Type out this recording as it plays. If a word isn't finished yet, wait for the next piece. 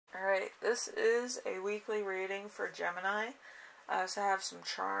Anyway, this is a weekly reading for Gemini. I also have some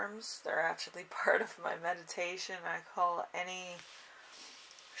charms. They're actually part of my meditation. I call any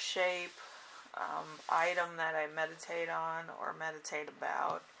shape, item that I meditate on or meditate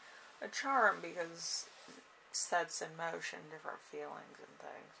about a charm, because it sets in motion different feelings and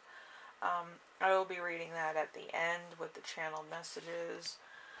things. I will be reading that at the end with the channeled messages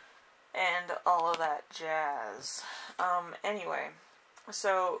and all of that jazz. Anyway,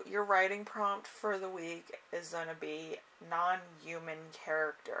 so your writing prompt for the week is going to be non-human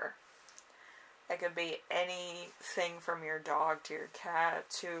character. It could be anything from your dog to your cat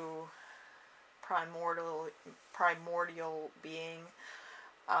to primordial being.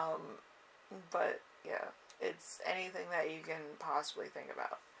 But yeah, it's anything that you can possibly think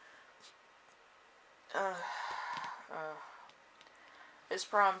about. This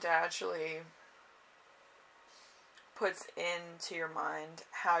prompt actually puts into your mind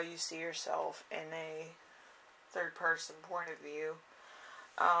how you see yourself in a third-person point of view.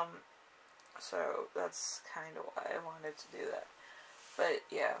 So that's kind of why I wanted to do that. But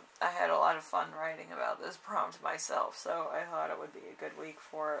yeah, I had a lot of fun writing about this prompt myself, so I thought it would be a good week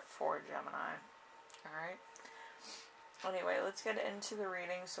for it for Gemini. Alright? Anyway, let's get into the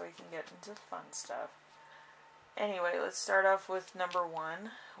reading so we can get into fun stuff. Anyway, let's start off with number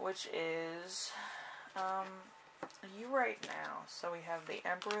 1, which is you right now. So we have the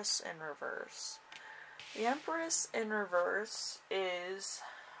Empress in reverse. The Empress in reverse is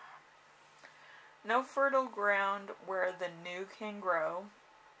no fertile ground where the new can grow,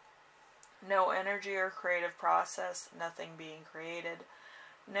 no energy or creative process, nothing being created,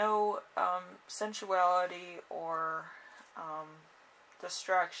 no sensuality or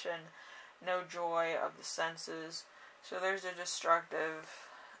destruction, no joy of the senses. So there's a destructive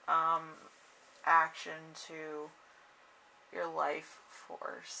action to your life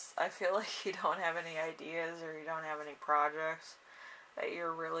force. I feel like you don't have any ideas or you don't have any projects that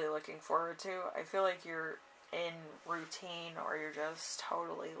you're really looking forward to. I feel like you're in routine, or you're just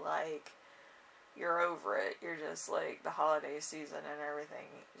totally like, you're over it. You're just like, the holiday season and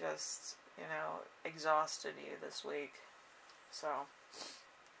everything just, you know, exhausted you this week. So,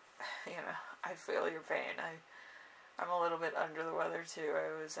 you know, I feel your pain. I'm a little bit under the weather too.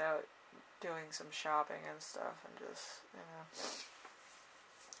 I was out doing some shopping and stuff and just, you know,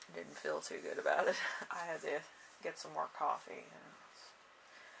 didn't feel too good about it. I had to get some more coffee, you know.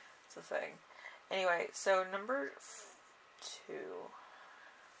 It's a thing. Anyway, so number 2.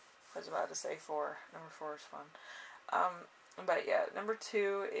 I was about to say 4. Number 4 is fun. But yeah, number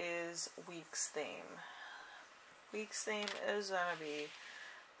 2 is week's theme. Week's theme is going to be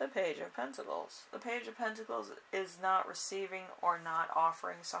the Page of Pentacles. The Page of Pentacles is not receiving or not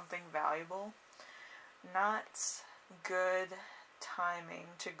offering something valuable. Not good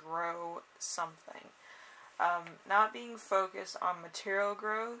timing to grow something. Not being focused on material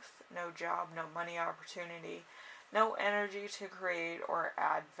growth, no job, no money opportunity, no energy to create or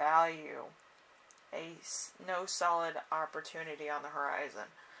add value, no solid opportunity on the horizon.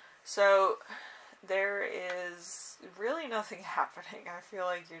 So there is really nothing happening. I feel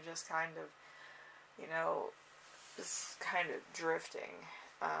like you're just kind of, you know, just kind of drifting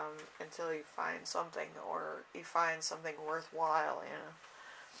until you find something, or you find something worthwhile, you know.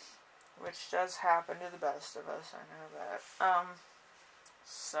 Which does happen to the best of us, I know that.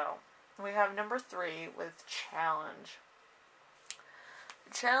 So, we have number 3 with challenge.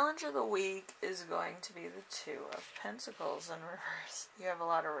 The challenge of the week is going to be the 2 of Pentacles in reverse. You have a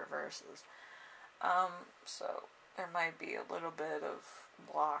lot of reverses. So, there might be a little bit of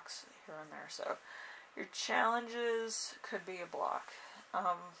blocks here and there. So, your challenges could be a block.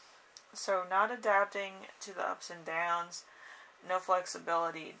 So, not adapting to the ups and downs. No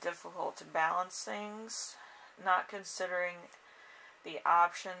flexibility, difficult to balance things, not considering the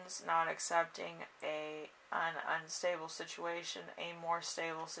options, not accepting an unstable situation, a more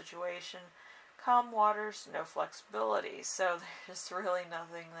stable situation, calm waters, no flexibility. So there's really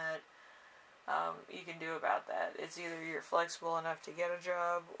nothing that you can do about that. It's either you're flexible enough to get a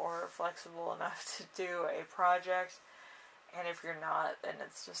job or flexible enough to do a project, and if you're not, then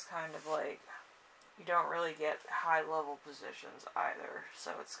it's just kind of like, you don't really get high-level positions either,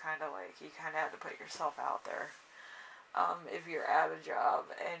 so it's kind of like you kind of have to put yourself out there. If you're at a job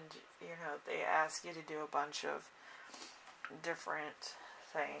and, you know, they ask you to do a bunch of different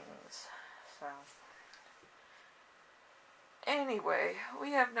things. So, anyway,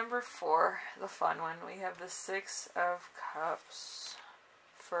 we have number 4, the fun one. We have the 6 of Cups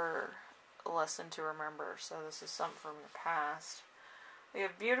for a lesson to remember. So this is something from your past. We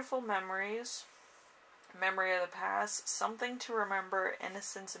have beautiful memories. Memory of the past, something to remember,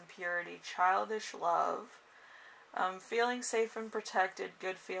 innocence and purity, childish love, feeling safe and protected,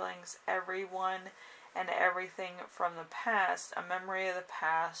 good feelings, everyone and everything from the past, a memory of the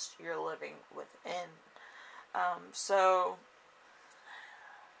past you're living within. So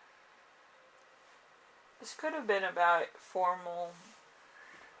this could have been about formal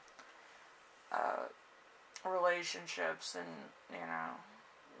relationships and, you know,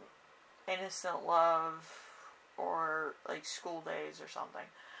 innocent love or like school days or something.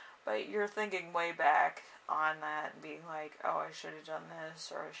 But you're thinking way back on that and being like, oh, I should have done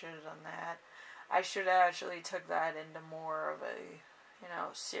this or I should have done that. I should have actually took that into more of a, you know,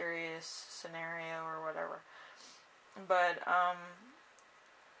 serious scenario or whatever. But,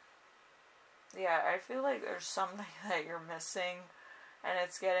 yeah, I feel like there's something that you're missing, and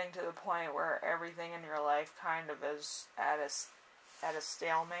it's getting to the point where everything in your life kind of is at a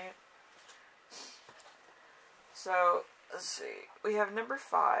stalemate. So, let's see. We have number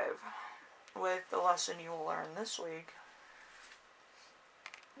 5 with the lesson you will learn this week,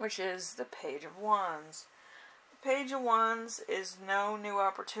 which is the Page of Wands. The Page of Wands is no new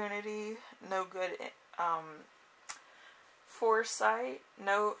opportunity, no good foresight,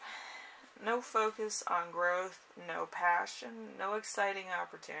 no focus on growth, no passion, no exciting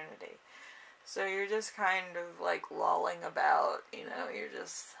opportunity. So you're just kind of like lolling about, you know, you're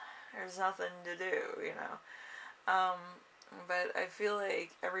just, there's nothing to do, you know. But I feel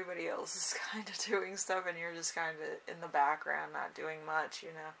like everybody else is kind of doing stuff and you're just kind of in the background, not doing much, you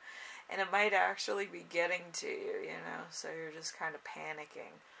know. And it might actually be getting to you, you know, so you're just kind of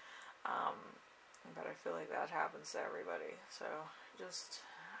panicking. But I feel like that happens to everybody. So just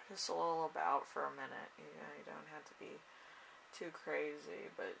a little about for a minute, you know, you don't have to be too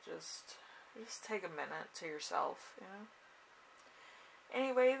crazy, but just take a minute to yourself, you know.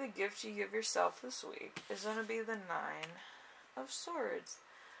 Anyway, the gift you give yourself this week is going to be the 9 of Swords.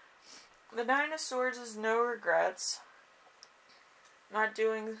 The 9 of Swords is no regrets, not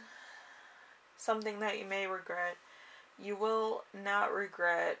doing something that you may regret. You will not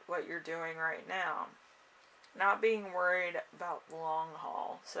regret what you're doing right now. Not being worried about the long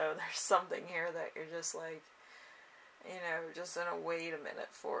haul. So there's something here that you're just like, you know, just gonna wait a minute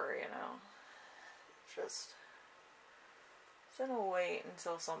for, you know. Just gonna wait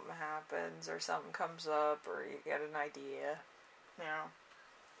until something happens or something comes up or you get an idea, you know.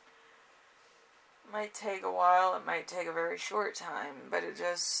 It might take a while, it might take a very short time, but it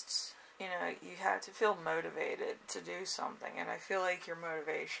just, you know, you have to feel motivated to do something, and I feel like your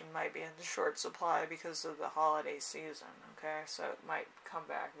motivation might be in short supply because of the holiday season, okay, so it might come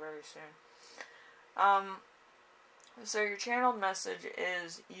back very soon. So your channeled message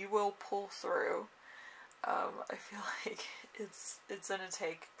is, you will pull through. I feel like it's going to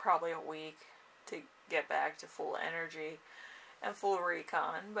take probably a week to get back to full energy and full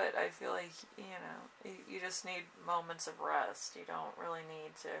recon, but I feel like, you know, you just need moments of rest. You don't really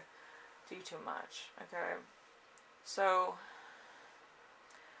need to do too much, okay? So,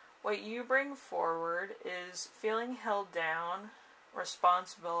 what you bring forward is feeling held down,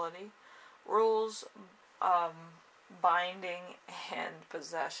 responsibility, rules, binding, and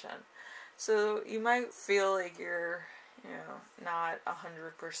possession. So, you might feel like you're, you know, not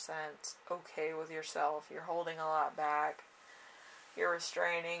 100% okay with yourself. You're holding a lot back. You're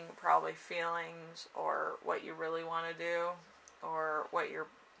restraining probably feelings or what you really want to do or what you're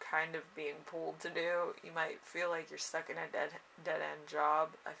kind of being pulled to do. You might feel like you're stuck in a dead-end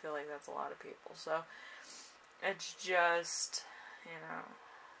job. I feel like that's a lot of people. So it's just, you know,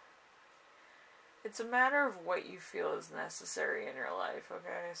 it's a matter of what you feel is necessary in your life,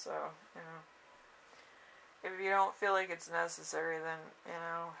 okay? So, you know, if you don't feel like it's necessary, then, you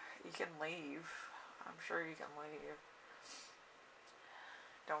know, you can leave. I'm sure you can leave.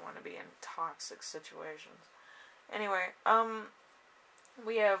 Don't want to be in toxic situations. Anyway,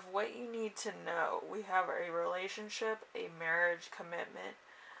 we have what you need to know. We have a relationship, a marriage commitment,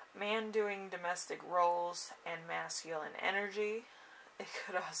 man doing domestic roles, and masculine energy. It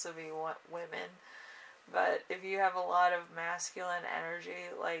could also be women. But if you have a lot of masculine energy,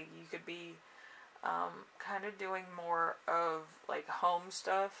 like you could be kind of doing more of like home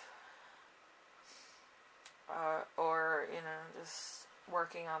stuff. Or, you know, just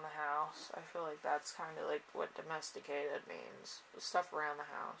working on the house. I feel like that's kind of like what domesticated means. Stuff around the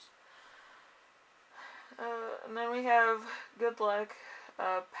house. And then we have good luck,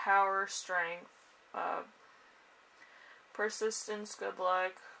 power, strength, persistence, good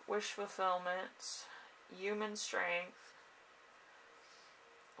luck, wish fulfillment, human strength,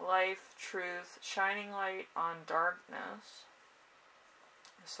 life, truth, shining light on darkness.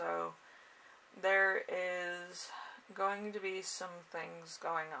 So there is going to be some things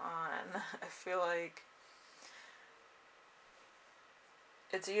going on. I feel like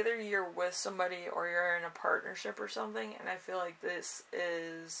it's either you're with somebody or you're in a partnership or something, and I feel like this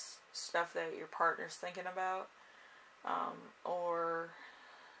is stuff that your partner's thinking about, or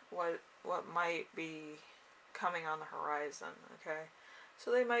what might be coming on the horizon. Okay,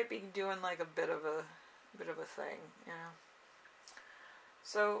 so they might be doing like a bit of a thing, you know.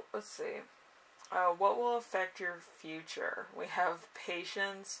 So let's see. What will affect your future? We have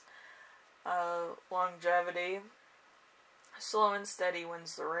patience, longevity, slow and steady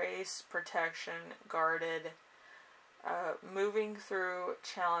wins the race, protection, guarded, moving through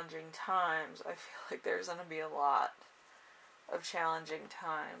challenging times. I feel like there's going to be a lot of challenging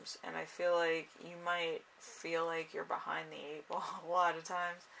times, and I feel like you might feel like you're behind the 8 ball a lot of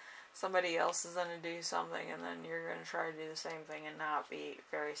times. Somebody else is going to do something, and then you're going to try to do the same thing and not be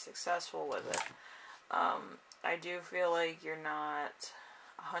very successful with it. I do feel like you're not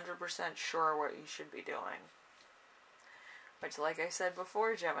 100% sure what you should be doing. Which, like I said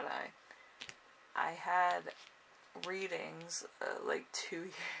before, Gemini, I had readings like two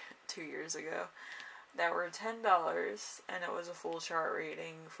years ago that were $10, and it was a full chart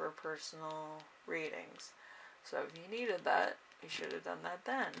reading for personal readings. So if you needed that, you should have done that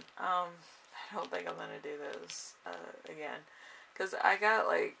then. I don't think I'm going to do this again, because I got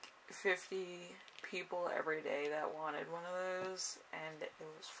like 50 people every day that wanted one of those, and it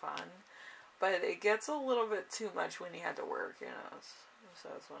was fun. But it gets a little bit too much when you had to work, you know, so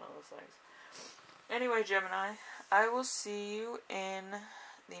it's one of those things. Anyway, Gemini, I will see you in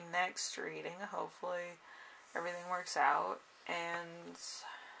the next reading. Hopefully everything works out, and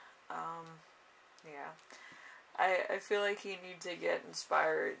yeah. I feel like you need to get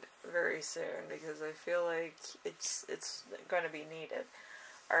inspired very soon, because I feel like it's going to be needed.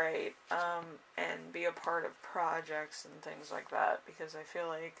 Alright, and be a part of projects and things like that, because I feel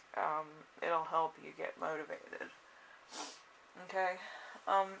like it'll help you get motivated. Okay,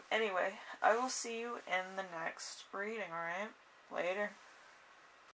 anyway, I will see you in the next reading, alright? Later.